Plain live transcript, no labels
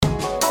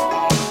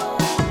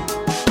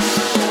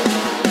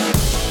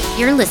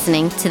You're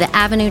listening to the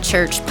Avenue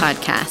Church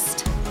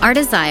podcast. Our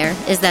desire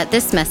is that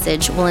this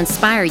message will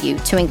inspire you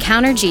to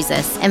encounter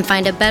Jesus and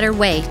find a better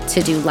way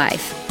to do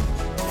life.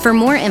 For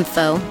more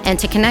info and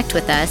to connect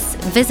with us,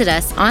 visit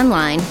us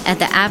online at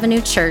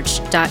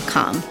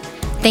theavenuechurch.com.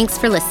 Thanks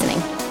for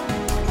listening.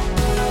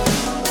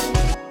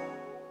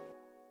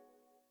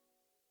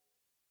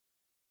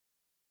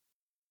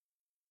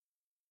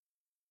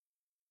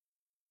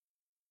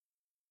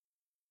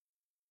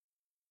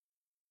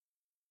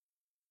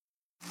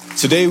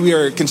 Today we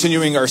are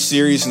continuing our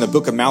series in the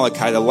book of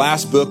Malachi, the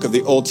last book of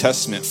the Old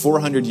Testament,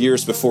 400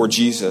 years before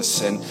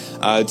Jesus. And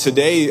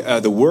today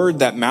the word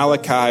that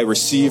Malachi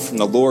received from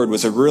the Lord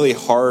was a really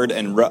hard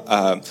and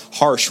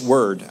harsh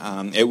word.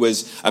 It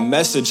was a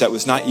message that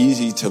was not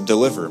easy to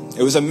deliver.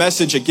 It was a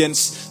message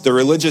against the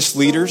religious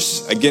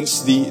leaders,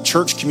 against the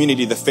church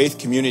community, the faith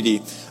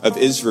community of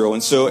Israel.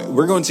 And so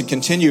we're going to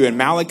continue in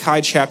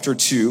Malachi chapter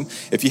 2.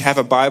 If you have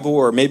a Bible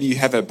or maybe you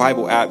have a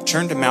Bible app,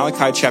 turn to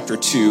Malachi chapter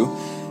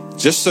 2.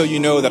 Just so you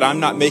know that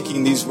I'm not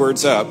making these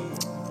words up,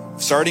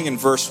 starting in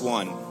verse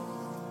 1.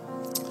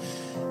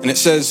 And it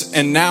says,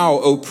 "And now,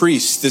 O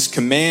priests, this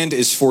command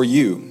is for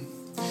you.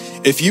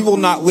 If you will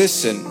not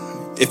listen,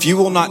 if you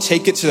will not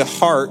take it to the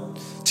heart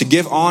to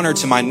give honor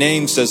to my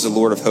name, says the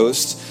Lord of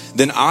hosts,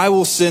 then I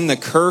will send the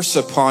curse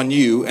upon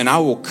you, and I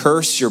will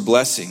curse your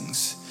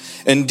blessings.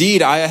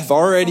 Indeed, I have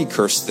already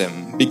cursed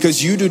them,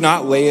 because you do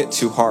not lay it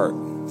to heart.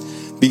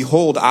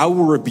 Behold, I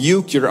will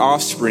rebuke your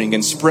offspring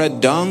and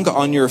spread dung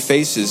on your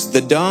faces,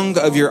 the dung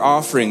of your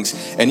offerings,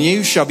 and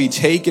you shall be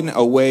taken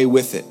away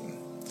with it.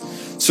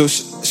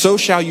 So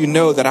shall you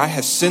know that I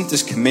have sent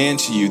this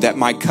command to you, that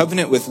my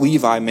covenant with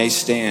Levi may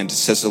stand,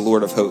 says the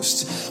Lord of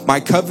hosts. My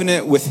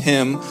covenant with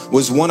him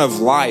was one of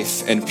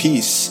life and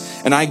peace,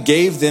 and I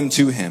gave them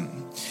to him.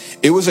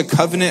 It was a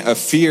covenant of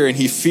fear, and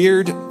he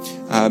feared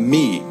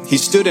me. He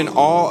stood in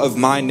awe of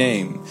my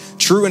name.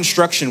 True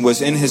instruction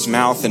was in his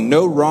mouth, and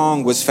no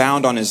wrong was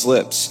found on his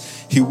lips.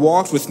 He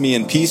walked with me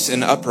in peace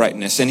and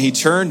uprightness, and he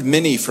turned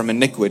many from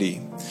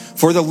iniquity.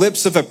 For the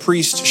lips of a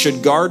priest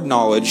should guard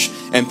knowledge,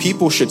 and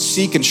people should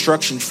seek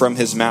instruction from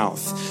his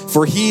mouth.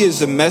 For he is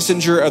the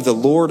messenger of the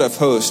Lord of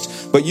hosts,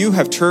 but you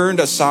have turned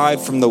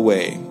aside from the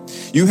way.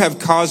 You have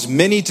caused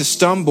many to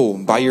stumble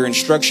by your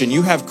instruction.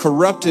 You have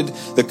corrupted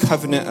the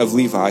covenant of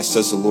Levi,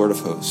 says the Lord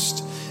of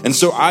hosts. And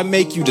so I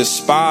make you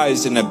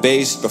despised and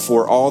abased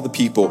before all the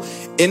people,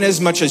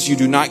 inasmuch as you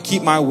do not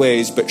keep my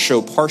ways, but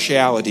show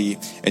partiality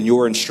in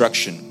your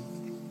instruction."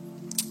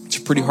 It's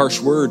a pretty harsh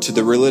word to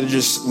the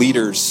religious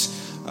leaders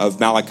of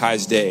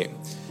Malachi's day.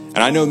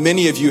 And I know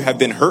many of you have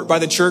been hurt by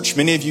the church.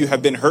 Many of you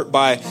have been hurt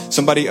by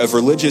somebody of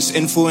religious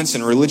influence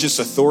and religious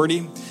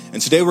authority.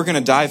 And today we're going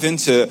to dive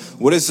into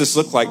what does this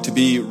look like to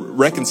be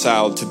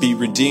reconciled, to be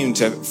redeemed,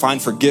 to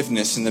find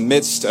forgiveness in the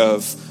midst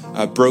of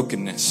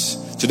brokenness.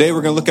 Today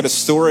we're going to look at a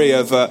story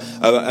of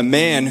a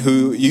man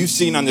who you've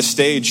seen on the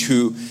stage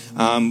who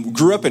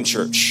grew up in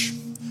church,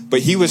 but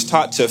he was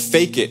taught to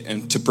fake it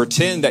and to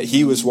pretend that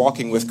he was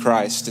walking with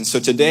Christ. And so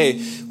today,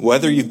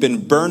 whether you've been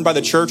burned by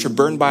the church or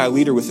burned by a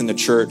leader within the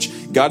church,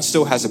 God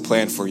still has a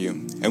plan for you.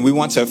 And we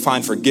want to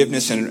find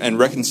forgiveness and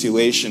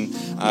reconciliation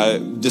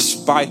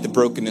despite the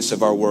brokenness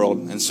of our world.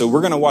 And so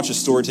we're going to watch a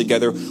story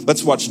together.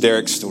 Let's watch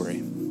Derek's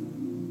story.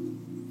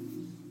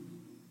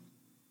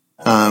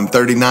 I'm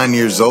 39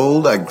 years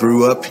old. I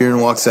grew up here in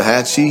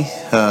Waxahachie.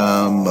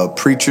 A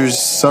preacher's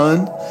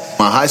son.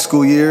 My high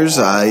school years,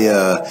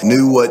 I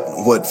knew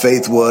what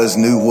faith was,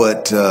 knew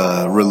what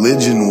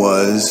religion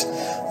was,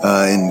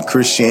 in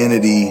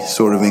Christianity,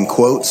 sort of in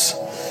quotes.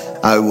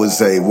 I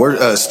was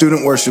a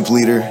student worship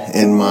leader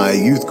in my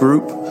youth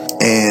group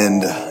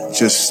and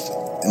just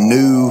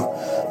knew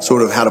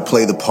sort of how to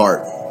play the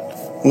part.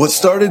 What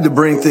started to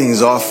bring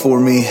things off for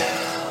me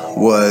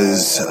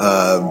was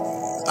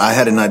I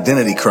had an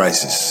identity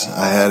crisis.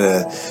 I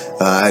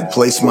had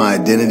placed my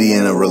identity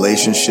in a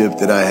relationship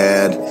that I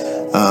had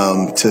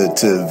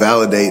to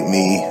validate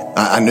me.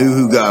 I knew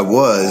who God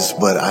was,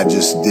 but I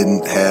just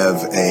didn't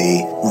have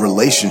a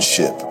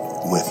relationship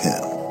with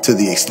him to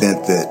the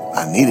extent that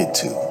I needed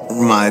to.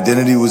 My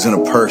identity was in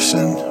a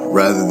person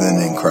rather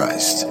than in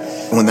Christ.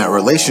 When that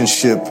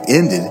relationship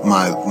ended,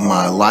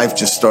 my life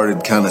just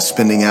started kind of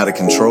spinning out of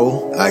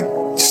control. I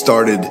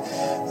started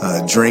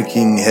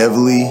drinking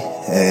heavily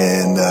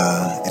and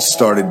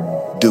started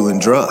doing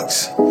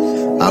drugs.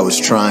 I was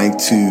trying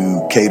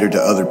to cater to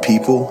other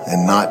people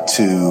and not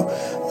to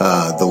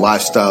the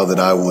lifestyle that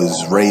I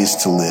was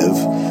raised to live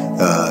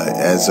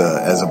as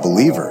a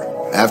believer.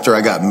 After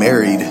I got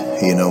married,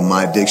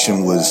 my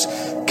addiction was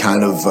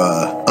kind of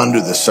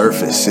under the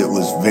surface. It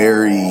was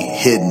very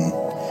hidden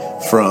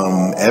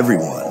from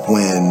everyone.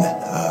 When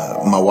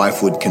my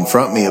wife would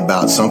confront me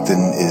about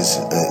something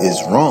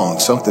is wrong,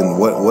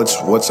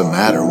 what's the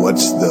matter,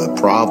 what's the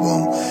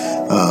problem,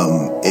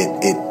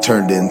 it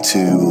turned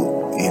into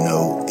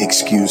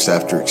excuse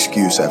after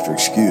excuse after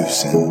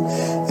excuse,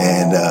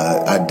 and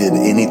I did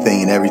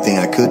anything and everything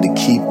I could to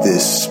keep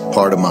this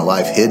part of my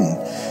life hidden.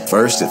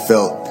 First, it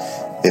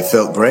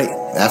felt great.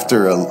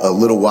 After a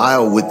little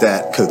while with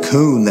that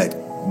cocoon that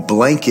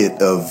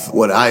blanket of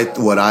what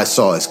I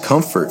saw as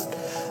comfort,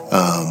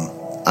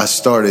 I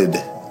started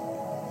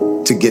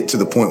to get to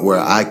the point where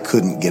I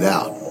couldn't get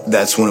out.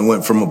 That's when it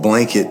went from a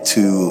blanket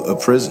to a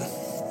prison.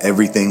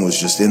 Everything was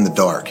just in the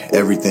dark.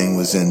 Everything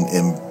was in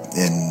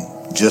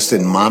just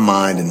in my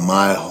mind and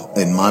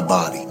my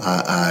body.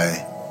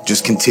 I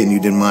just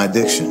continued in my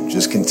addiction.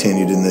 Just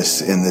continued in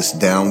this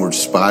downward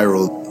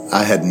spiral.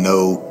 I had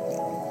no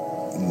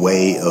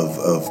way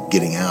of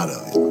getting out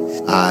of it.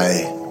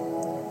 I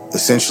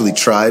essentially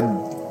tried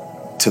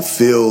to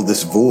fill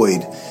this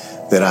void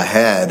that I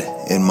had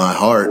in my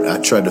heart. I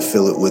tried to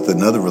fill it with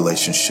another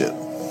relationship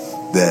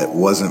that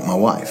wasn't my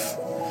wife.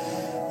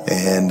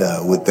 And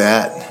with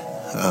that,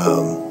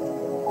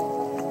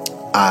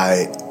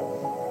 I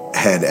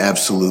had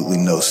absolutely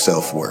no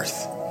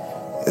self-worth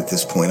at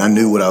this point. I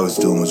knew what I was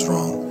doing was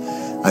wrong.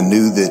 I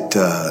knew that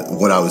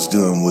what I was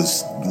doing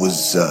was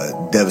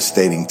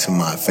devastating to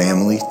my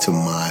family, to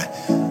my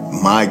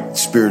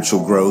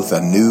spiritual growth. I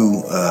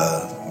knew,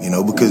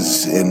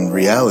 because in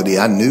reality,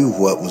 I knew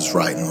what was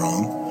right and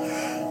wrong.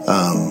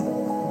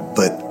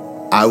 But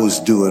I was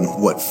doing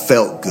what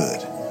felt good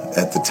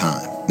at the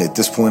time. At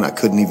this point, I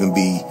couldn't even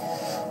be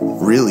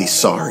really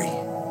sorry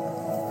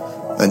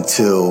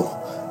until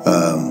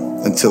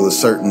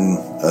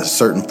a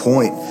certain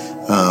point.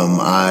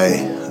 I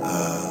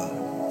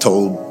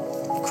told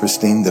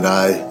Christine that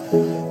I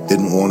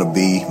didn't want to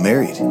be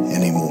married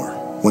anymore.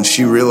 When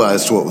she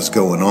realized what was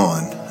going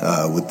on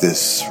with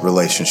this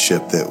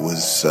relationship that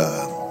was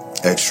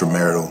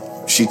extramarital,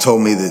 she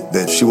told me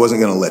that she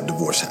wasn't going to let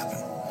divorce happen.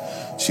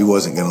 She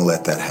wasn't going to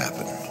let that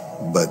happen.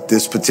 But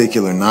this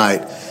particular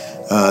night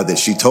that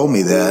she told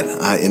me that,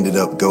 I ended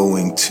up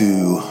going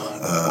to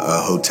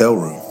a hotel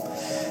room.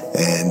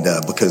 And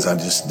because I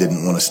just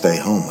didn't want to stay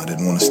home. I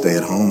didn't want to stay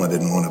at home. I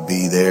didn't want to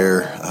be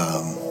there.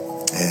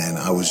 And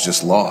I was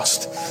just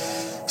lost.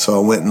 So I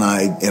went and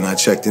I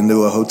checked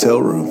into a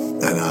hotel room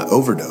and I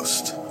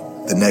overdosed.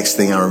 The next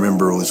thing I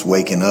remember was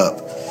waking up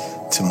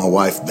to my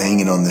wife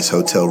banging on this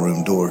hotel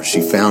room door.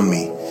 She found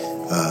me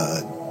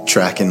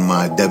tracking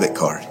my debit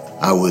card.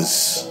 I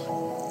was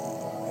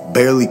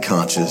barely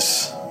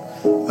conscious.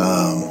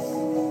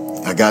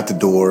 I got the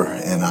door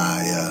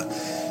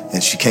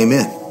and she came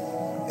in.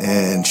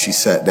 And she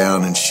sat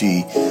down and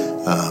she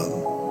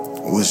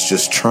was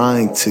just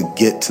trying to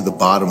get to the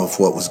bottom of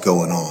what was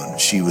going on.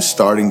 She was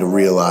starting to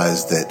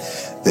realize that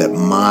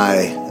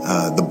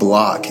the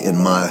block in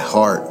my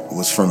heart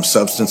was from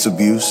substance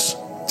abuse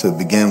to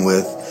begin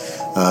with,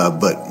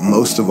 but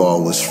most of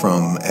all was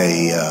from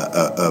a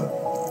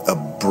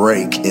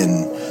break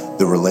in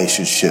the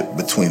relationship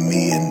between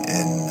me and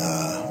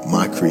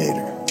my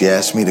Creator. She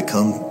asked me to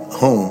come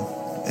home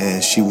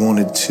and she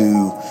wanted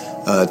to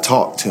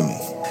talk to me.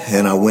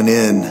 And I went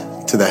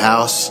in to the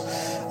house,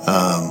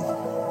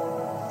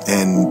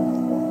 and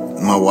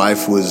my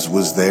wife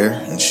was there,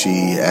 and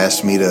she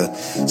asked me to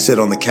sit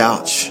on the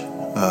couch.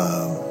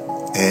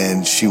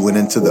 And she went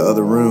into the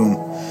other room,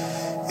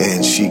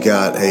 and she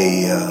got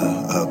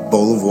a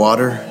bowl of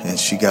water, and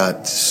she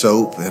got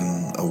soap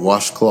and a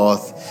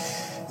washcloth,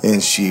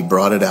 and she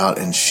brought it out,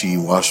 and she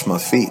washed my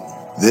feet.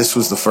 This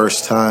was the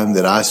first time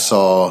that I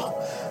saw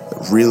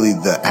really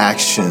the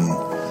action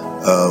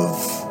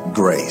of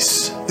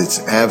grace. It's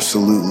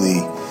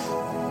absolutely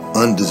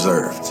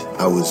undeserved.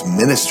 I was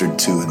ministered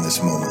to in this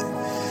moment.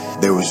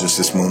 There was just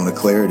this moment of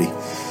clarity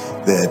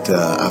that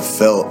I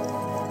felt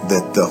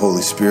that the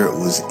Holy Spirit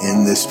was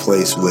in this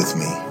place with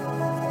me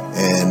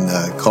and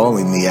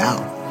calling me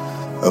out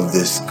of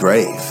this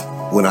grave.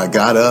 When I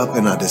got up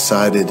and I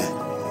decided,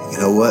 you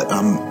know what,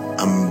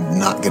 I'm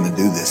not going to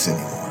do this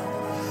anymore.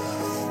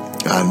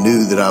 I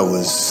knew that I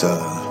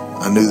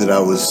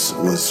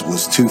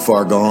was too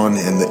far gone,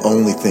 and the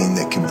only thing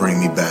that could bring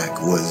me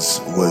back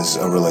was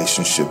a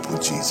relationship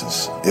with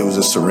Jesus. It was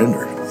a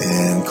surrender.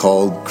 And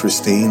called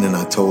Christine, and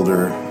I told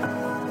her,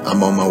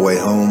 I'm on my way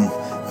home.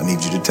 I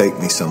need you to take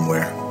me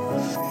somewhere.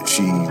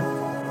 She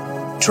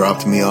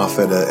dropped me off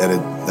at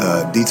a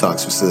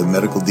detox facility, a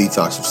medical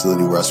detox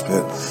facility, where I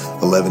spent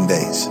 11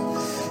 days.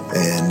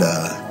 And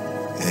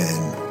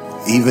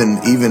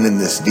even in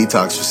this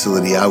detox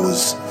facility, I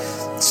was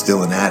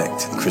still an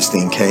addict.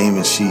 Christine came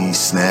and she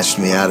snatched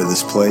me out of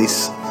this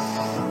place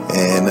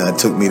and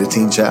took me to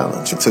Teen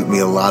Challenge. It took me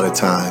a lot of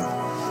time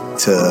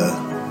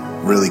to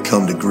really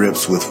come to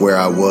grips with where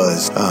I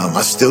was.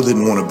 I still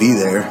didn't want to be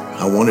there.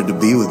 I wanted to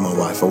be with my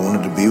wife. I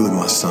wanted to be with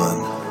my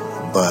son.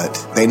 But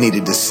they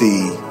needed to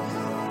see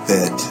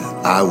that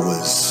I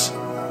was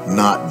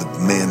not the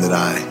man that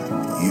I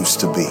used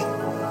to be.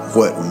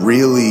 What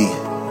really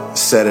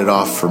set it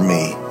off for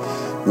me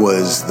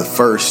was the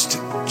first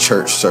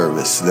church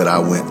service that I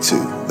went to.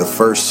 The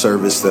first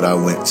service that I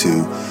went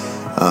to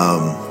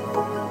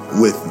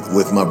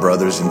with my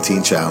brothers in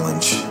Teen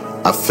Challenge.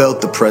 I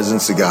felt the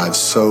presence of God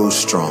so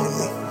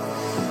strongly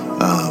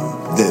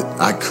that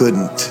I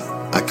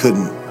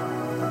couldn't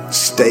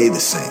stay the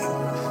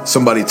same.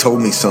 Somebody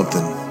told me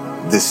something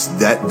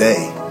that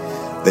day.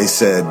 They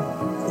said,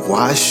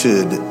 why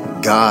should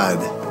God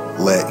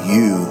let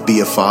you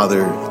be a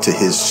father to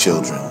his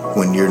children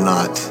when you're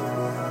not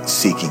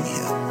seeking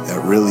him.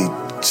 That really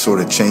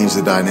sort of changed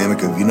the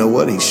dynamic of, you know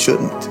what, he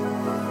shouldn't.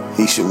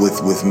 He should,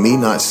 with me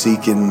not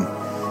seeking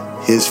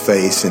his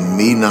face and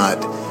me not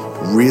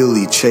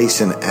really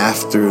chasing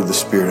after the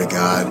Spirit of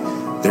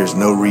God, there's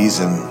no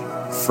reason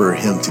for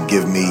him to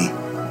give me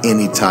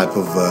any type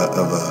of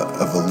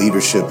a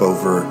leadership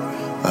over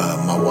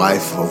my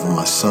wife, over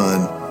my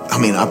son. I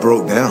mean, I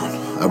broke down.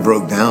 I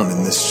broke down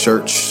in this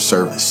church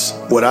service.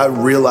 What I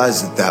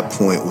realized at that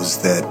point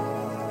was that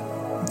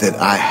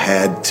I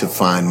had to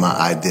find my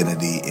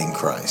identity in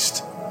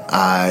Christ.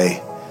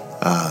 I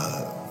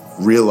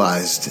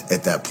realized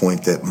at that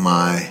point that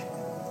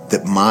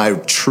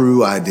my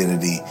true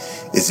identity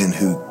is in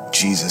who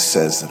Jesus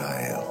says that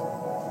I am.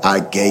 I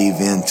gave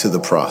in to the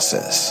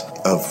process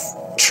of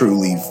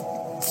truly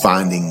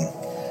finding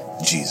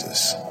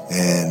Jesus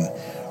and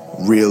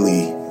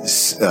really,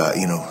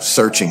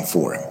 searching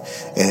for him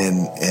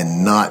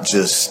and not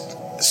just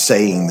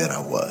saying that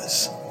I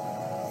was.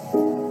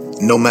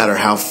 No matter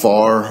how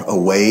far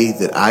away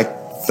that I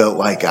felt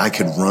like I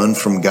could run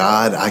from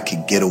God, I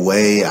could get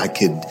away, I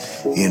could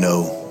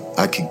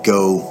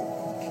go,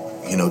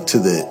 to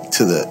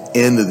the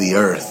end of the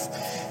earth.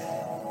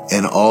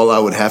 And all I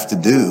would have to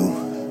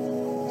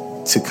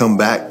do to come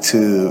back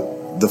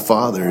to the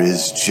Father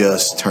is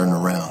just turn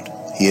around.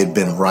 He had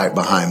been right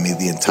behind me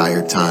the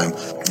entire time.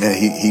 And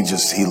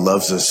he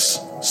loves us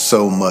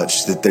so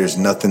much that there's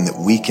nothing that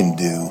we can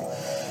do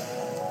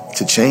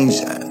to change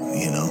that,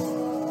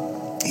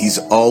 He's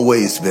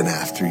always been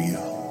after you.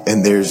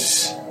 And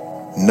there's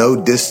no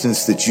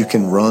distance that you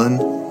can run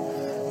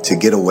to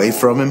get away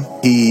from him.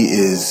 He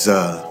is,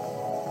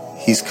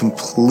 he's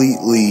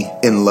completely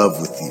in love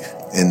with you.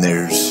 And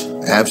there's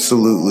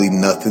absolutely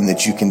nothing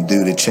that you can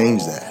do to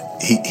change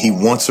that. He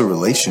wants a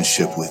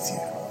relationship with you.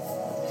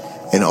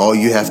 And all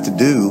you have to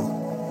do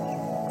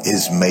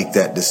is make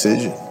that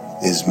decision.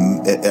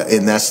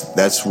 And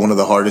that's one of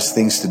the hardest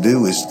things to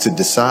do, is to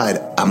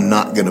decide, I'm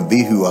not going to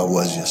be who I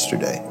was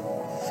yesterday.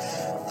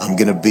 I'm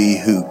going to be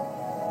who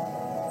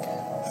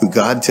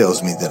God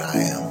tells me that I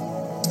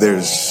am.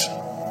 There's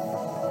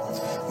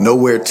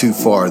nowhere too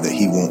far that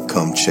he won't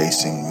come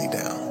chasing me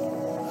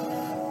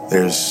down.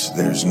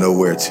 There's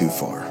nowhere too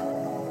far.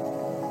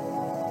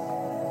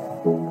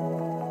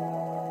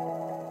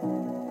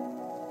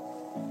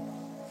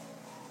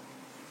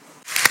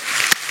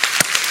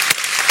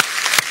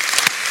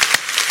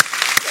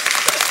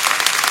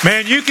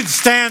 Man, you can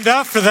stand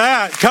up for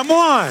that. Come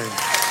on.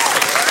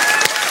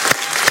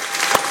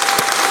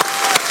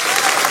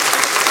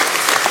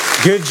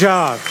 Good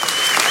job.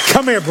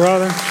 Come here,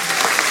 brother.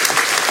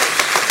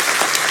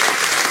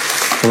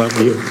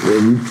 Love you.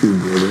 Love you too,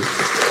 brother.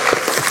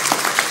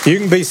 You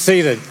can be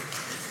seated.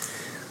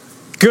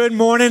 Good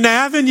morning,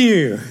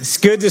 Avenue. It's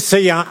good to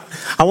see you.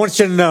 I want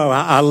you to know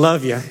I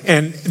love you.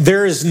 And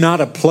there is not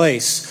a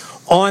place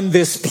on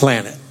this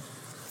planet,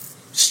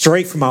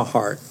 straight from my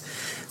heart,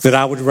 that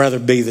I would rather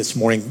be this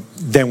morning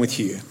than with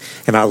you.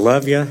 And I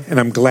love you, and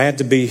I'm glad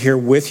to be here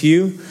with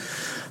you.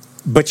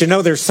 But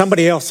there's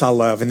somebody else I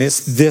love, and it's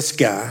this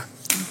guy,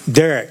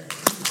 Derek.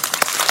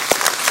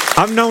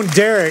 I've known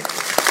Derek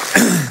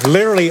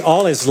literally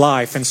all his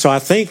life, and so I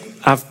think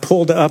I've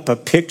pulled up a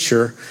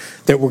picture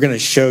that we're going to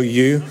show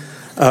you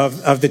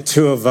of the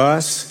two of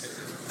us.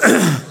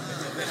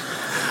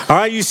 All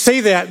right, you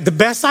see that? The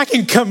best I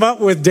can come up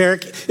with,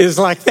 Derek, is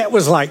that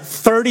was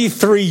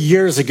 33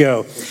 years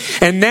ago.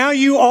 And now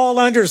you all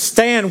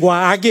understand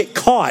why I get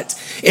caught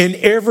in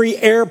every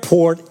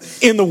airport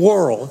in the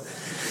world.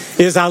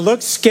 Is I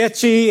look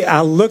sketchy,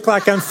 I look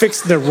like I'm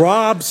fixing to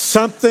rob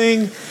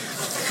something.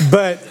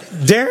 But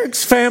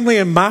Derek's family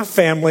and my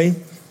family,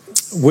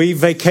 we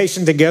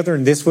vacationed together,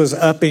 and this was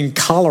up in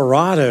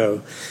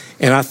Colorado.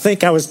 And I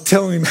think I was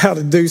telling him how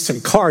to do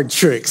some card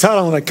tricks. I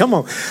don't know. Come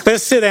on,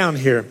 let's sit down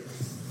here.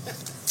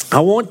 I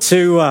want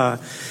to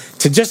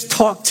just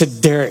talk to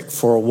Derek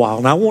for a while,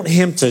 and I want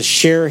him to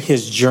share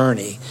his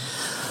journey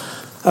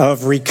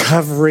of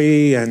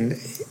recovery. And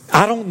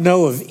I don't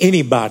know of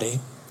anybody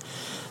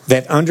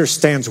that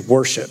understands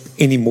worship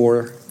any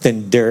more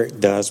than Derek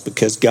does,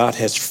 because God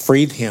has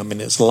freed him in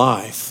his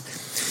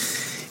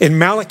life. In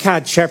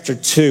Malachi chapter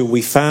 2,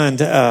 we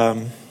find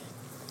a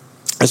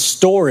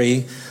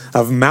story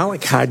of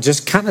Malachi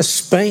just kind of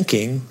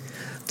spanking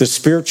the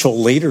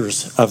spiritual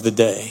leaders of the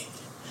day.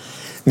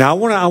 Now,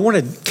 I want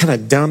to kind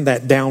of dumb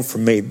that down for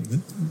me.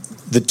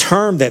 The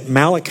term that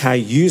Malachi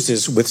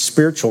uses with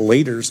spiritual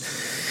leaders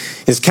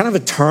is kind of a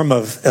term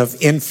of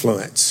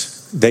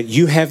influence, that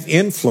you have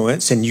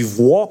influence and you've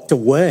walked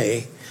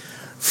away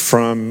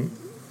from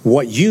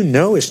what you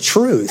know is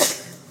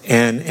truth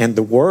and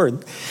the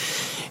word.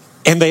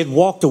 And they had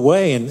walked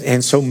away,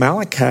 and so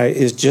Malachi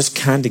is just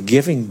kind of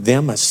giving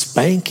them a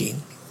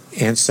spanking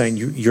and saying,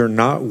 you're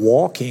not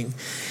walking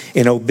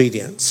in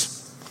obedience.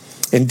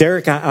 And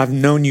Derek, I've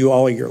known you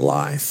all your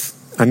life.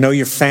 I know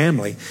your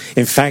family.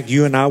 In fact,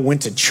 you and I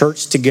went to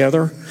church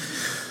together.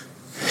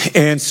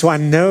 And so I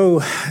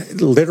know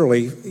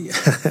literally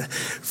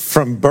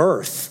from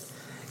birth,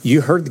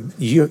 you heard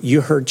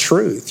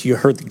truth. You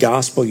heard the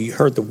gospel. You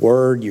heard the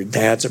word. Your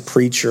dad's a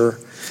preacher.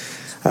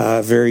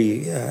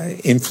 very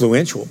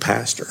influential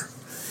pastor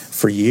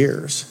for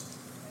years.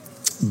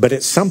 But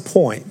at some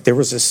point, there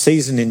was a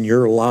season in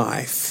your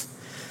life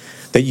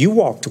that you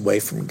walked away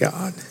from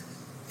God.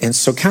 And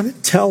so kind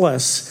of tell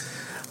us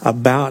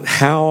about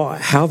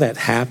how that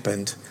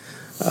happened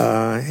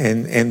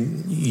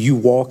and you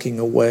walking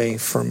away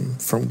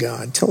from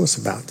God. Tell us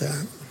about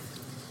that.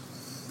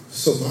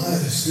 So my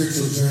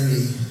spiritual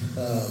journey,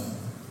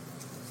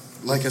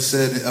 like I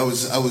said, I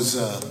was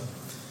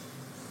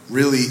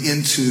really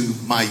into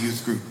my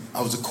youth group.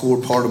 I was a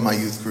core part of my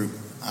youth group.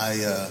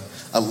 I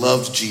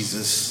loved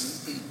Jesus,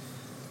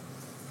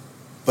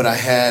 but I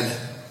had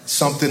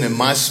something in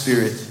my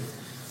spirit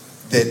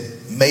that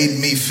made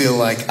me feel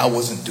like I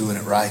wasn't doing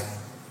it right.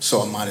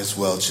 So I might as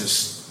well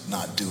just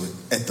not do it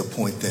at the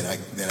point that I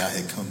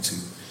had come to.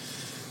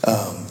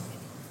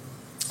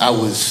 I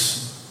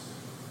was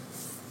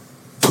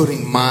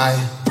putting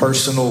my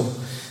personal,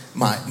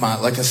 my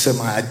like I said,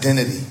 my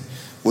identity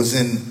was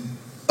in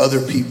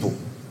other people,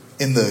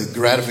 in the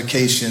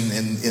gratification,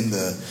 in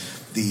the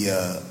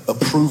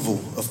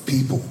approval of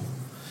people.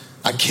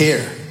 I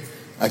care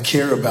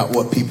about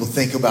what people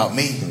think about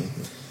me,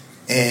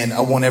 and I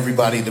want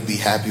everybody to be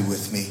happy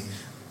with me.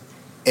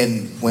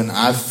 And when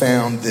I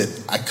found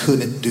that I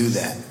couldn't do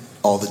that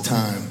all the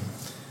time,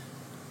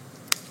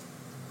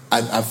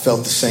 I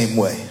felt the same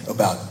way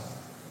about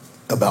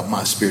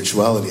my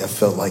spirituality. I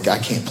felt like I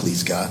can't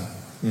please God.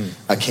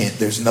 I can't.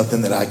 There's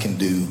nothing that I can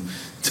do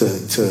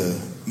to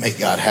make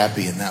God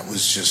happy, and that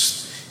was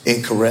just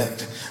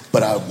incorrect.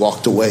 But I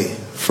walked away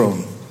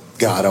from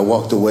God. I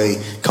walked away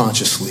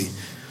consciously.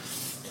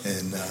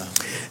 And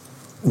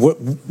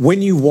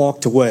when you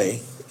walked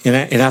away,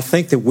 and I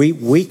think that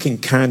we can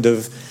kind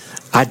of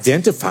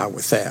identify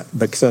with that,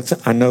 because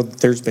I know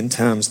there's been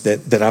times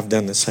that I've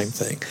done the same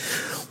thing.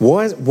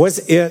 Was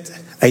it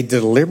a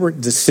deliberate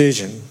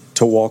decision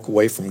to walk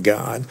away from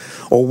God,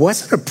 or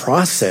was it a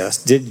process?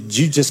 Did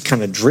you just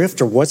kind of drift,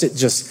 or was it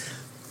just,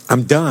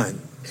 I'm done?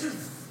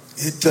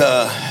 It,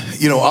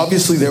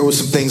 obviously there were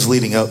some things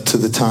leading up to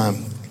the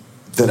time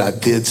that I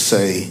did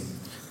say,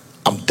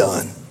 I'm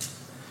done.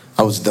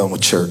 I was done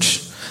with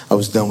church. I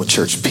was done with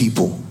church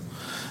people.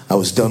 I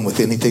was done with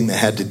anything that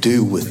had to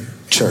do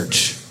with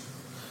church.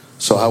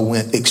 So I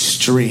went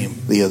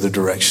extreme the other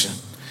direction.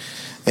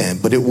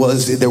 But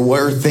there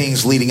were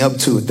things leading up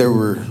to it. There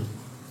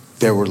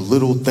were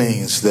little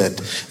things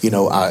that,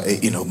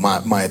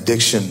 my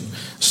addiction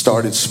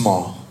started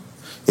small.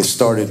 It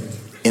started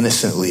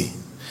innocently,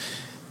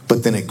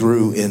 but then it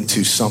grew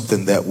into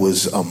something that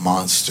was a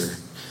monster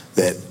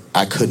that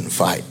I couldn't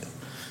fight.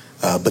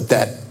 But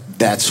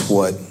that's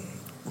what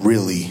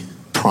really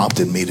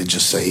prompted me to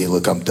just say, hey,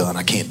 look, I'm done.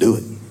 I can't do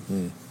it.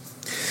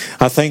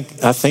 I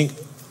think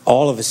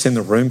all of us in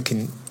the room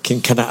can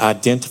kind of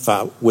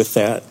identify with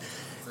that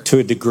to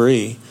a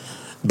degree,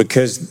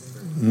 because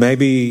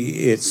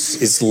maybe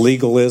it's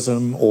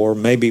legalism, or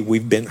maybe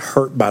we've been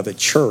hurt by the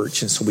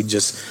church, and so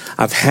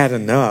I've had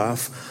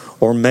enough,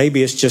 or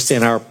maybe it's just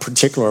in our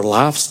particular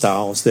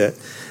lifestyles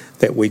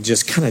that we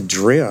just kind of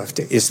drift.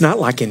 It's not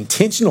like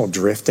intentional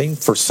drifting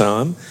for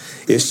some.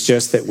 It's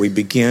just that we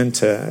begin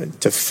to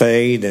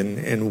fade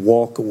and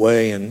walk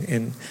away,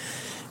 and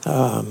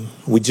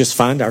we just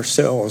find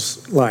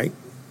ourselves like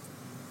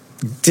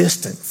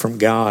distant from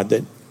God,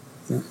 that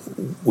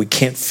we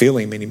can't feel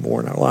him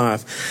anymore in our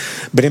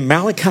life. But in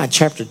Malachi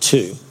chapter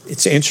 2,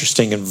 it's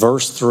interesting, in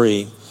verse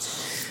 3,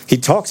 he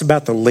talks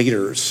about the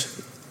leaders.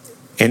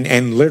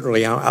 And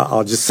literally,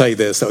 I'll just say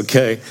this,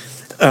 okay?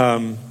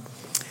 That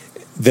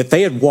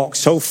they had walked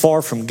so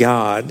far from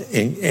God,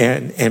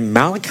 and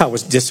Malachi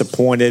was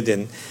disappointed,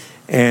 and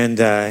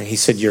he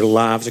said, your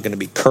lives are going to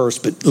be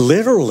cursed. But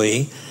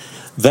literally,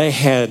 they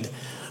had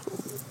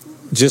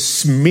just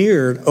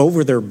smeared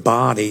over their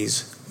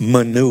bodies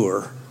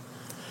manure.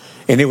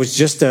 And it was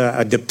just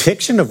a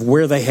depiction of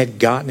where they had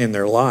gotten in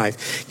their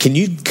life. Can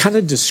you kind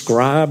of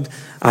describe,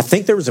 I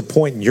think there was a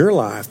point in your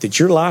life that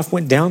your life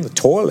went down the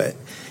toilet.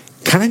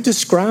 Kind of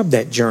describe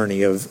that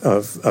journey of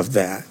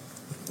that.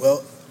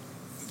 Well,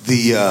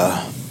 the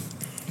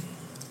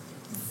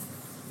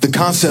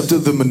concept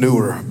of the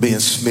manure being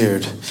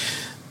smeared,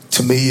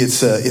 to me,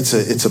 it's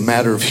a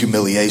matter of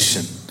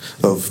humiliation,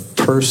 of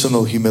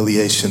personal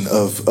humiliation,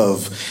 of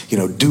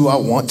do I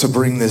want to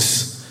bring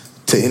this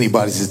to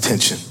anybody's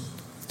attention?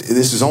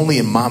 This is only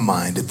in my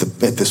mind at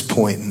this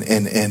point,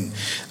 and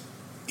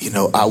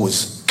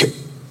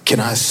can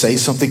I say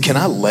something? Can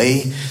I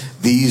lay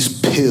these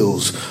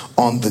pills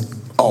on the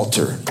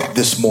altar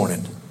this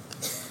morning?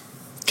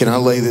 Can I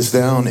lay this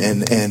down?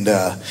 And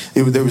I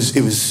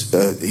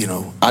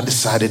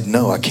decided,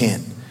 no, I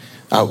can't.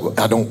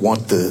 I don't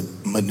want the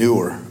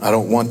manure. I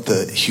don't want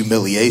the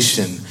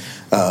humiliation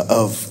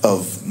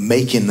of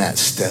making that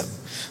step.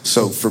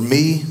 So for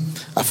me,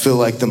 I feel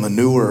like the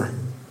manure,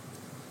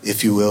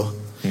 if you will,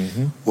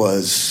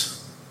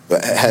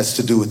 has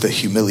to do with the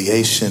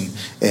humiliation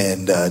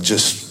and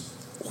just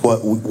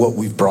what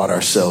we've brought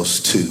ourselves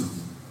to.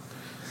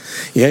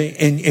 Yeah,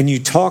 and you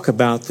talk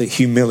about the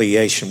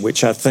humiliation,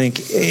 which I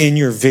think in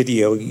your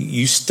video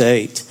you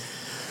state,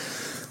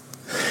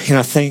 And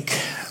I think,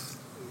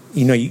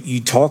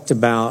 you talked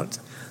about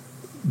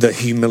the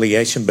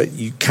humiliation, but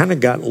you kind of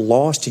got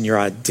lost in your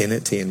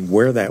identity and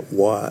where that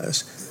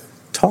was.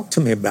 Talk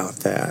to me about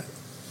that.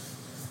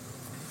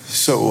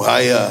 So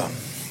I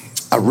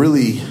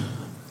really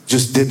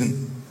just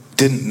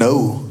didn't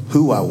know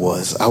who I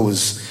was.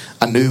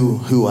 I knew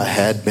who I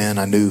had been.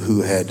 I knew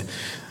I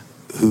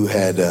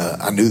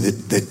knew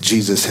that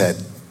Jesus had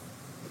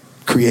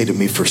created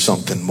me for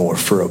something more,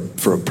 for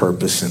a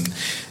purpose,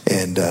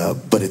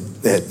 but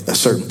at a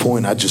certain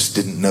point, I just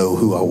didn't know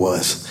who I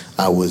was.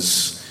 I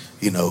was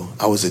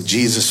a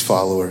Jesus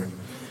follower.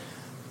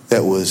 I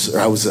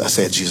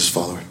say a Jesus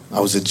follower. I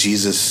was a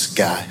Jesus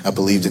guy. I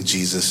believed in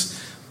Jesus,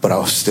 but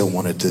I still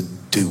wanted to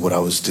do what I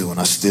was doing.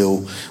 I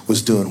still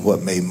was doing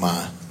what made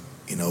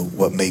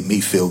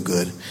me feel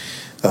good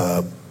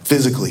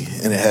physically,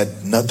 and it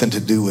had nothing to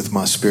do with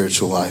my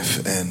spiritual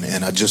life.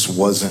 And I just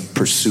wasn't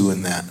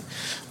pursuing that.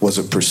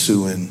 Wasn't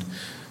pursuing,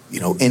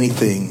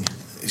 anything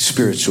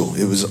spiritual.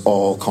 It was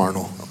all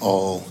carnal,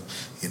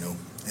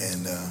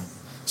 and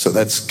so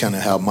that's kind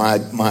of how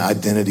my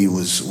identity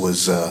was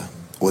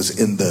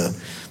in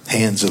the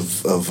hands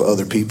of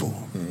other people.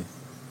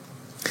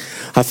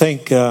 I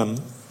think,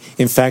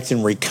 in fact,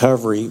 in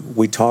recovery,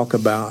 we talk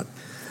about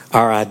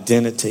our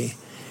identity.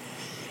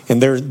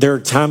 And there are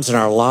times in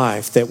our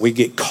life that we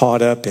get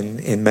caught up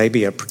in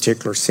maybe a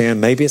particular sin.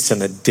 Maybe it's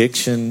an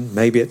addiction.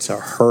 Maybe it's a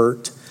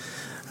hurt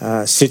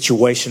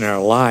situation in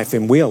our life.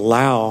 And we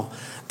allow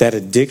that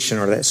addiction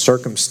or that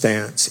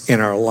circumstance in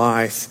our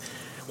life,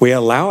 we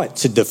allow it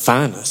to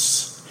define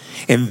us.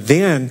 And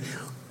then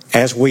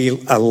as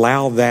we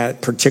allow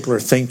that particular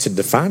thing to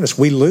define us,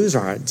 we lose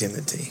our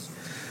identity.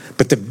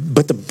 But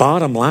the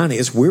bottom line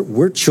is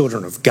we're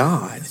children of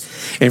God.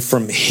 And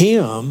from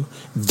Him,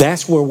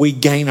 that's where we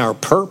gain our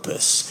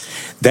purpose.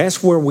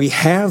 That's where we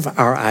have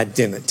our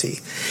identity.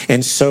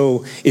 And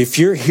so if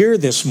you're here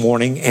this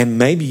morning and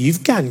maybe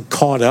you've gotten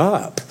caught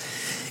up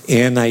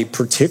in a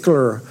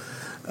particular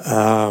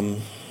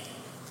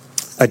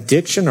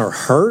addiction or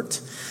hurt,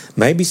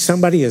 maybe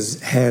somebody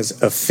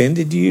has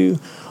offended you,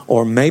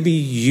 or maybe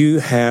you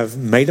have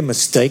made a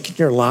mistake in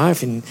your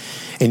life and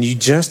you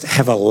just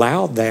have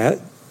allowed that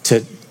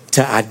to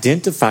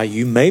identify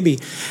you maybe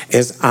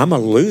as I'm a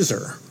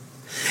loser.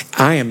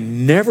 I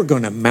am never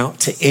going to amount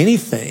to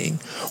anything.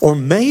 Or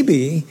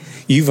maybe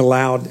you've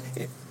allowed,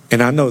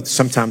 and I know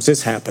sometimes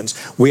this happens,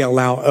 we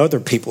allow other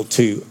people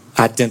to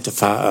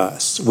identify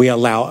us. We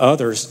allow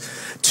others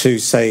to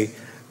say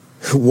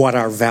what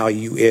our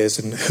value is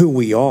and who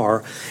we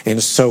are.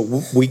 And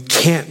so we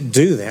can't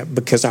do that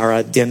because our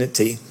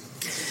identity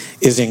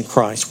is in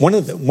Christ. One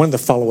of the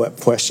follow-up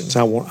questions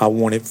I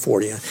wanted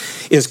for you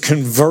is,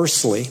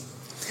 conversely,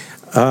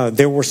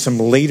 there were some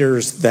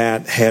leaders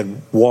that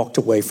had walked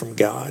away from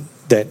God,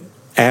 that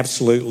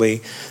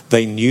absolutely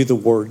they knew the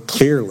word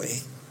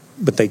clearly,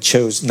 but they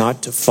chose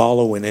not to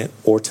follow in it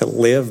or to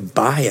live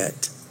by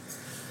it.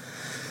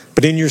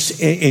 But in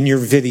your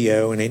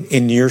video and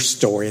in your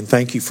story, and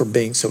thank you for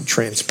being so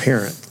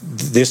transparent,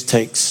 this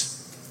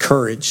takes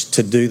courage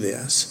to do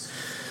this.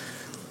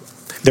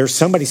 There's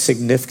somebody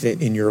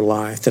significant in your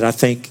life that I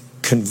think,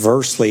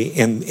 conversely,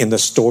 in the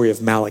story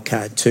of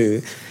Malachi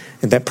 2,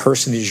 and that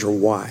person is your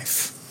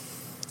wife.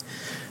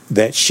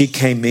 That she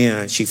came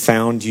in, she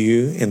found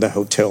you in the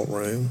hotel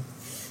room,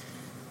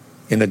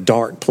 in a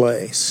dark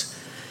place,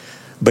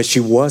 but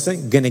she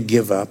wasn't going to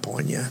give up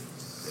on you.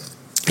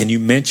 And you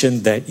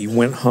mentioned that you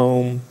went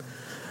home,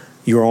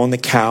 you were on the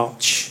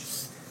couch,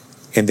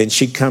 and then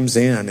she comes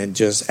in and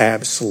just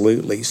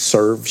absolutely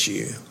serves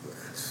you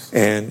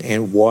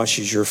and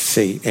washes your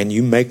feet. And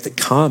you make the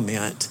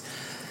comment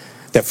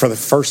that for the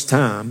first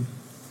time,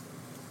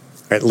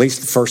 or at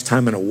least the first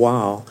time in a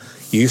while,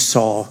 you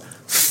saw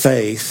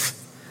faith,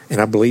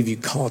 and I believe you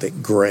called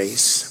it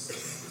grace.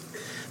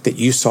 That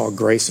you saw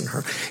grace in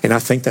her. And I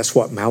think that's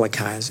what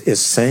Malachi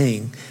is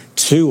saying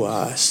to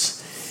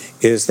us,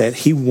 is that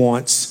he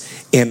wants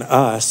in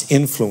us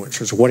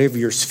influencers, whatever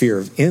your sphere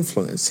of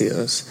influence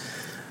is,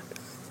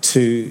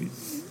 to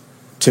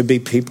be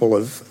people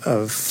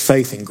of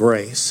faith and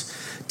grace.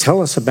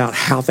 Tell us about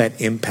how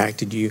that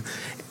impacted you,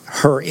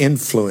 her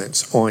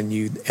influence on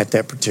you at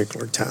that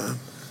particular time.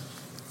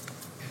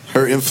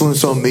 Her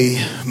influence on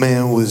me,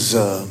 man, was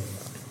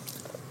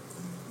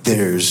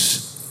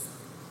there's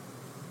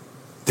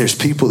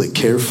people that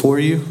care for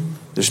you.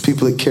 There's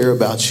people that care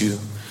about you.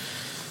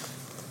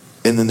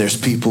 And then there's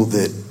people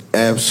that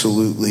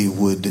absolutely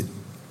would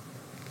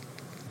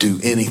do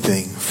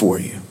anything for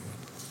you.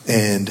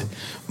 And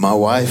my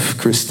wife,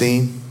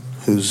 Christine,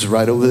 who's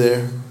right over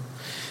there,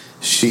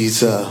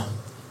 she's an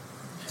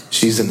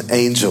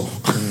angel.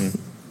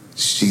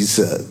 She's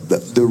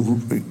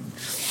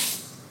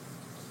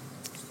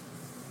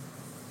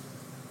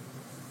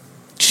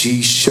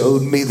she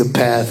showed me the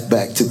path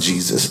back to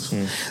Jesus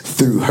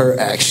through her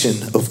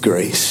action of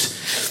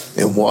grace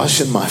and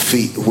washing my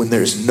feet when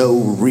there's no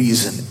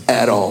reason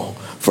at all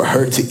for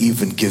her to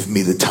even give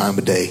me the time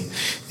of day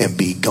and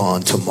be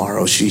gone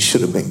tomorrow. She should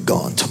have been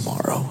gone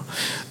tomorrow.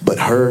 But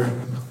her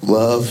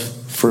love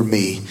for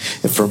me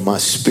and for my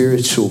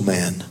spiritual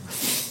man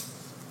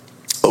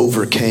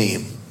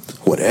overcame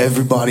what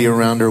everybody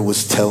around her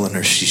was telling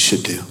her she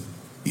should do.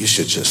 You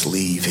should just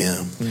leave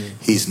him.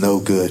 He's no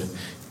good.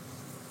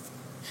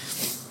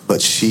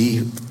 But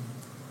she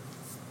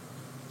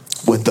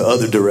went the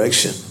other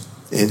direction,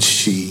 and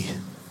she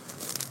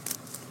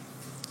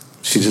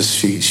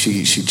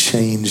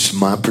changed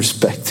my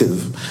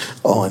perspective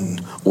on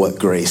what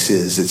grace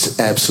is. It's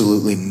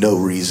absolutely no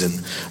reason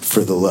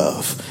for the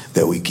love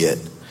that we get.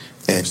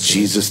 And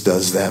Jesus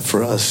does that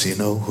for us, you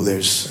know.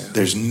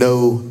 There's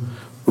no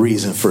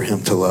reason for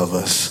him to love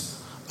us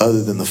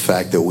other than the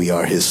fact that we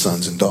are his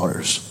sons and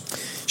daughters.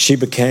 She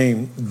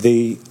became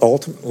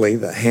ultimately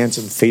the hands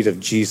and feet of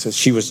Jesus.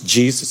 She was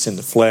Jesus in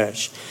the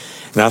flesh.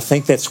 And I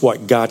think that's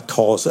what God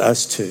calls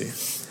us to,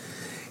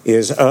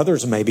 is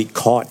others may be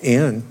caught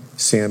in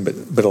sin,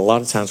 but a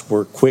lot of times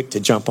we're quick to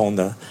jump on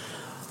the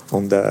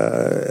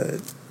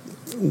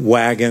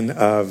wagon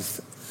of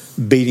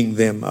beating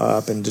them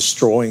up and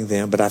destroying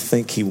them. But I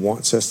think he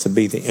wants us to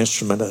be the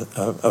instrument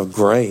of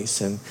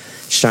grace and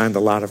shine the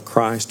light of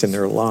Christ in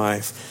their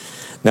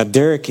life. Now,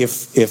 Derek,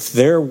 if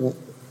there,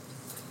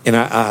 and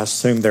I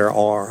assume there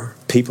are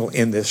people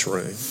in this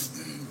room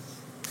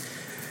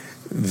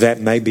that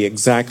may be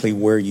exactly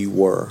where you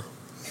were.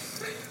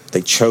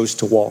 They chose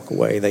to walk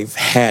away. They've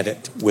had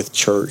it with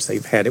church.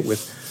 They've had it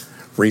with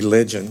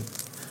religion.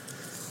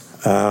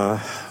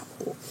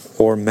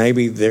 Or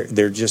maybe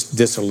they're just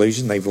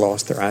disillusioned. They've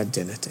lost their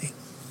identity.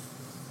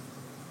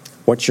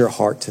 What's your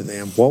heart to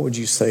them? What would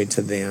you say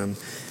to them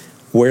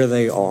where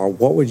they are?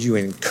 What would you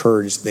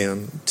encourage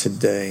them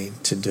today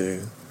to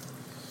do?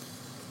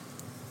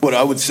 What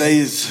I would say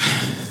is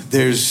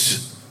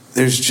there's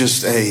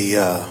just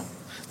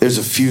there's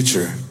a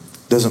future.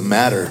 Doesn't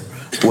matter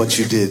what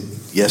you did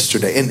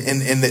yesterday, and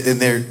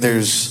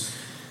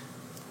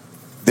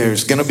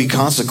there's going to be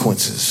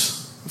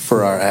consequences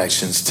for our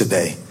actions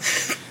today.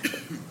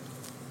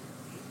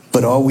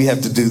 But all we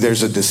have to do,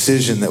 there's a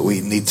decision that we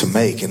need to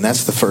make, and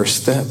that's the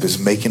first step, is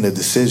making a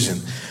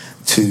decision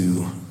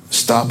to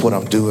stop what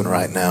I'm doing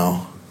right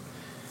now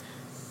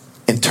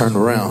and turn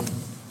around.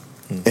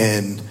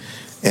 And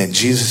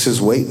Jesus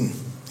is waiting.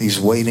 He's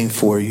waiting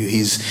for you.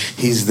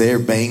 He's there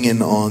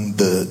banging on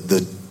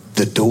the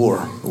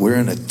door. We're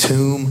in a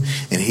tomb,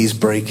 and he's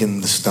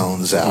breaking the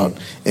stones out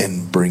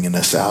and bringing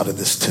us out of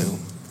this tomb.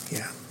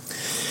 Yeah.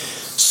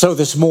 So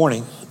this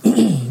morning,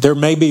 there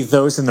may be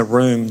those in the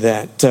room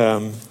that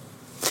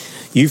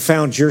you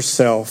found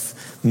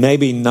yourself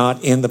maybe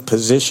not in the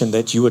position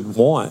that you would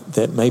want,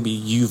 that maybe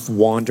you've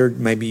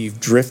wandered, maybe you've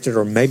drifted,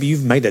 or maybe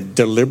you've made a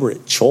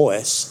deliberate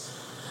choice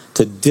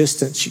to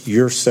distance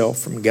yourself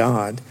from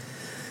God.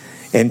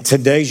 And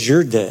today's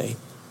your day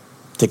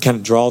to kind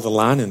of draw the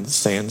line in the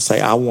sand and say,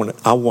 I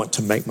want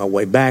to make my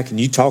way back. And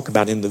you talk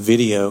about in the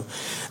video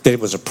that it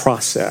was a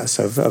process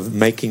of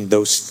making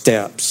those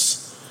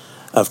steps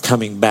of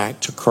coming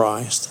back to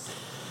Christ.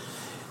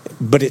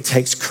 But it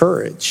takes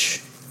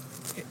courage.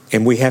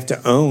 And we have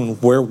to own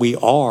where we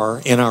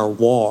are in our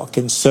walk.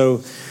 And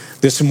so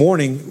this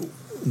morning,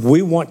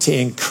 we want to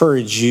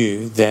encourage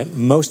you that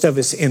most of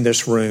us in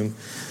this room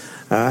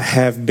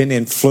have been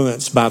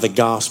influenced by the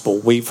gospel.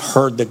 We've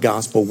heard the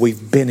gospel.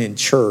 We've been in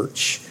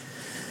church.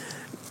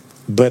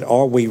 But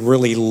are we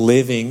really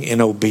living in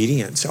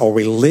obedience? Are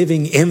we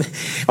living in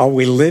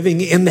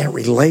that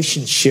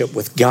relationship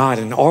with God?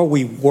 And are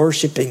we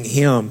worshiping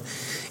him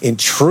in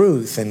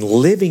truth and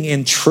living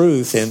in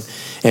truth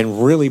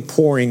and really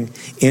pouring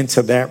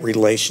into that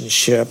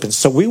relationship? And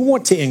so we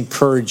want to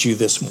encourage you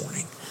this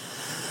morning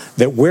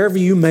that wherever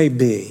you may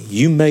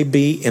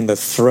be in the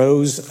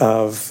throes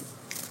of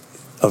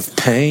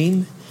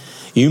pain.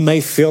 You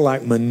may feel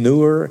like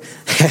manure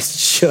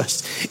has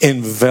just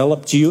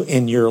enveloped you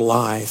in your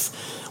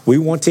life. We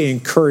want to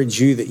encourage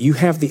you that you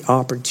have the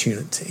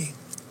opportunity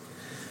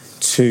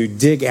to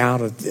dig out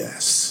of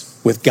this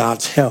with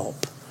God's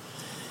help.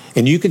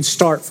 And you can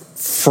start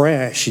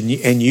fresh and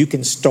you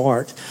can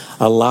start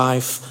a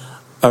life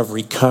of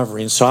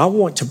recovery. And so I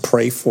want to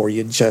pray for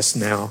you just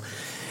now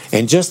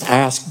and just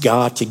ask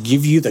God to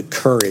give you the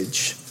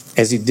courage,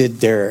 as he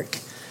did Derek,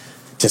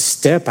 to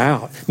step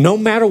out, no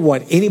matter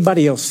what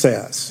anybody else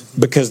says,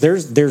 because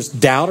there's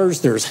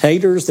doubters, there's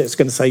haters that's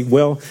going to say,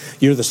 well,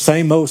 you're the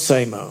same old,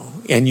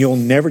 and you'll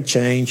never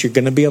change. You're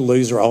going to be a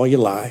loser all your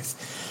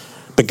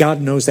life. But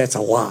God knows that's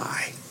a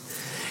lie.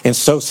 And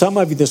so some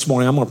of you this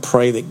morning, I'm going to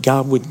pray that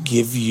God would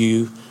give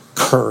you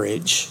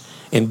courage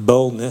and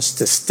boldness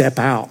to step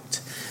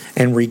out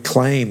and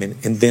reclaim and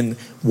then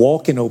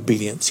walk in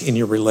obedience in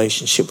your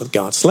relationship with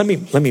God. So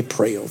let me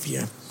pray over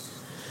you.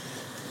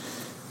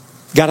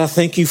 God, I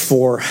thank you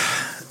for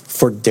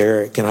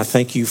Derek, and I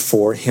thank you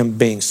for him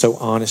being so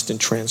honest and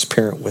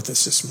transparent with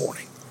us this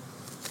morning.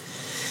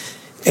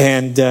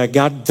 And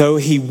God, though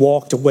he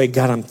walked away,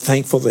 God, I'm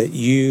thankful that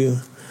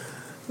you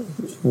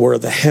were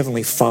the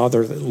Heavenly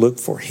Father that looked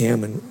for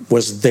him and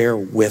was there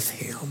with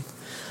him.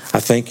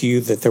 I thank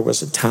you that there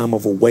was a time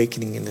of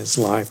awakening in his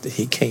life that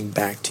he came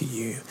back to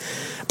you.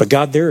 But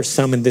God, there are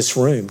some in this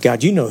room.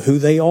 God, you know who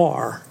they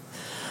are.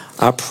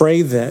 I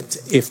pray that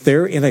if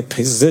they're in a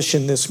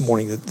position this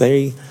morning that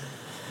they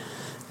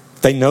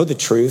know the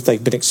truth,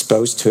 they've been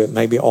exposed to it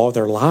maybe all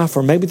their life,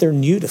 or maybe they're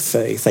new to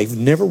faith. They've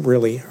never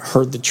really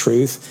heard the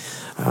truth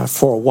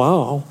for a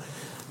while,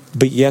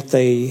 but yet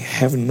they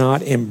have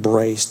not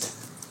embraced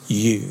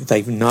you.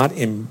 They've not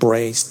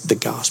embraced the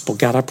gospel.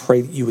 God, I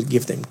pray that you would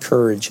give them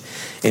courage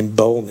and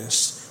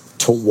boldness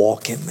to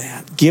walk in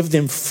that. Give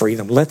them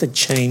freedom. Let the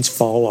chains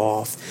fall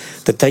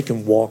off, that they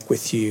can walk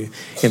with you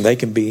and they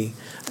can be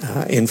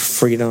in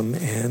freedom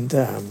and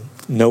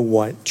know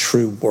what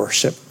true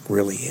worship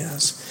really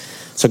is.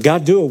 So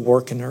God, do a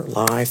work in their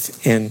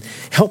life and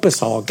help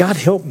us all. God,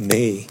 help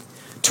me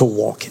to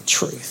walk in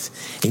truth.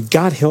 And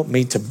God, help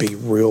me to be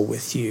real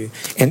with you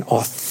and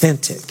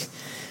authentic.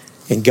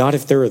 And God,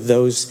 if there are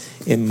those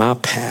in my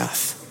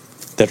path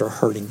that are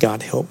hurting,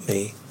 God, help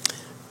me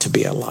to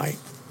be a light.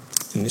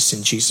 And it's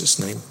in Jesus'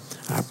 name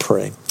I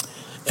pray.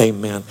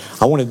 Amen.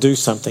 I want to do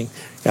something.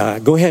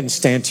 Go ahead and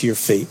stand to your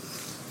feet.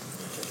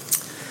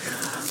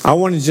 I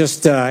want to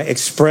just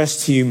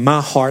express to you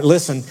my heart.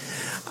 Listen,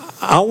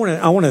 I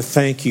want to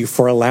thank you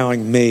for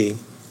allowing me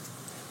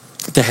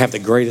to have the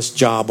greatest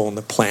job on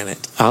the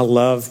planet. I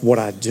love what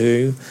I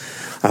do.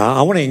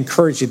 I want to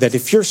encourage you that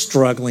if you're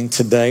struggling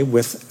today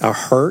with a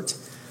hurt,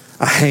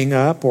 a hang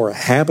up, or a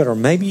habit, or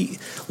maybe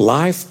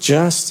life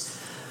just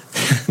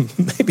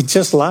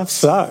life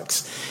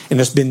sucks and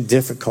it's been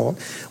difficult.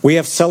 We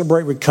have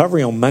Celebrate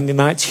Recovery on Monday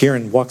nights here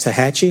in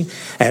Waxahachie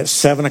at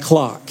 7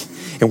 o'clock.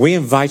 And we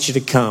invite you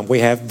to come. We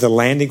have the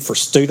landing for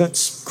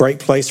students, great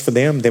place for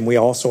them. Then we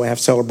also have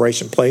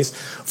celebration place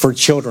for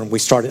children. We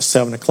start at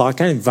 7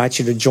 o'clock. I invite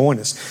you to join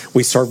us.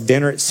 We serve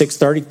dinner at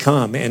 6:30.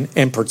 Come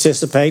and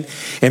participate.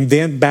 And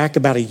then back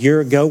about a year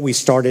ago, we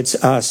started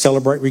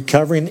Celebrate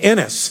Recovery in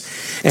Ennis.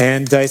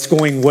 And it's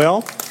going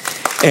well.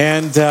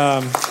 And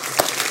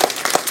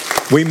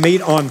we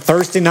meet on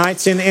Thursday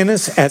nights in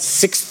Ennis at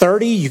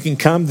 6:30. You can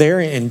come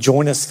there and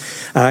join us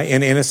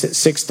in Ennis at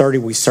 6:30.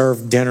 We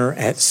serve dinner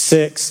at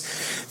 6.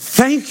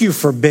 Thank you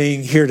for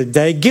being here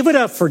today. Give it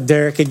up for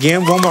Derek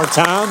again one more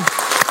time.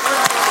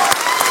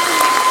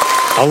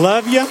 I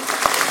love you.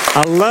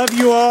 I love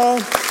you all.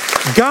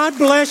 God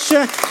bless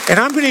you. And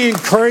I'm going to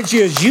encourage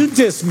you as you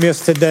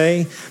dismiss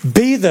today,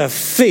 be the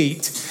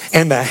feet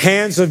and the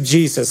hands of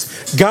Jesus.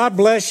 God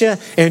bless you,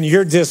 and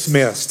you're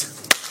dismissed.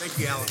 Thank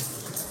you, Alan.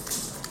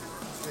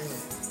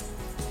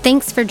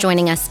 Thanks for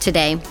joining us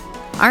today.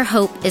 Our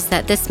hope is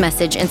that this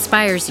message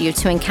inspires you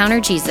to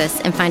encounter Jesus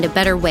and find a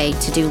better way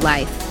to do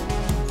life.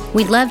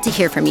 We'd love to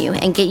hear from you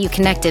and get you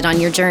connected on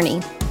your journey.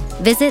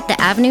 Visit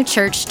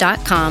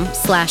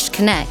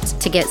theavenuechurch.com/connect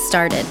to get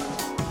started.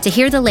 To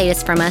hear the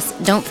latest from us,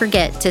 don't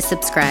forget to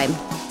subscribe.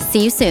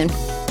 See you soon.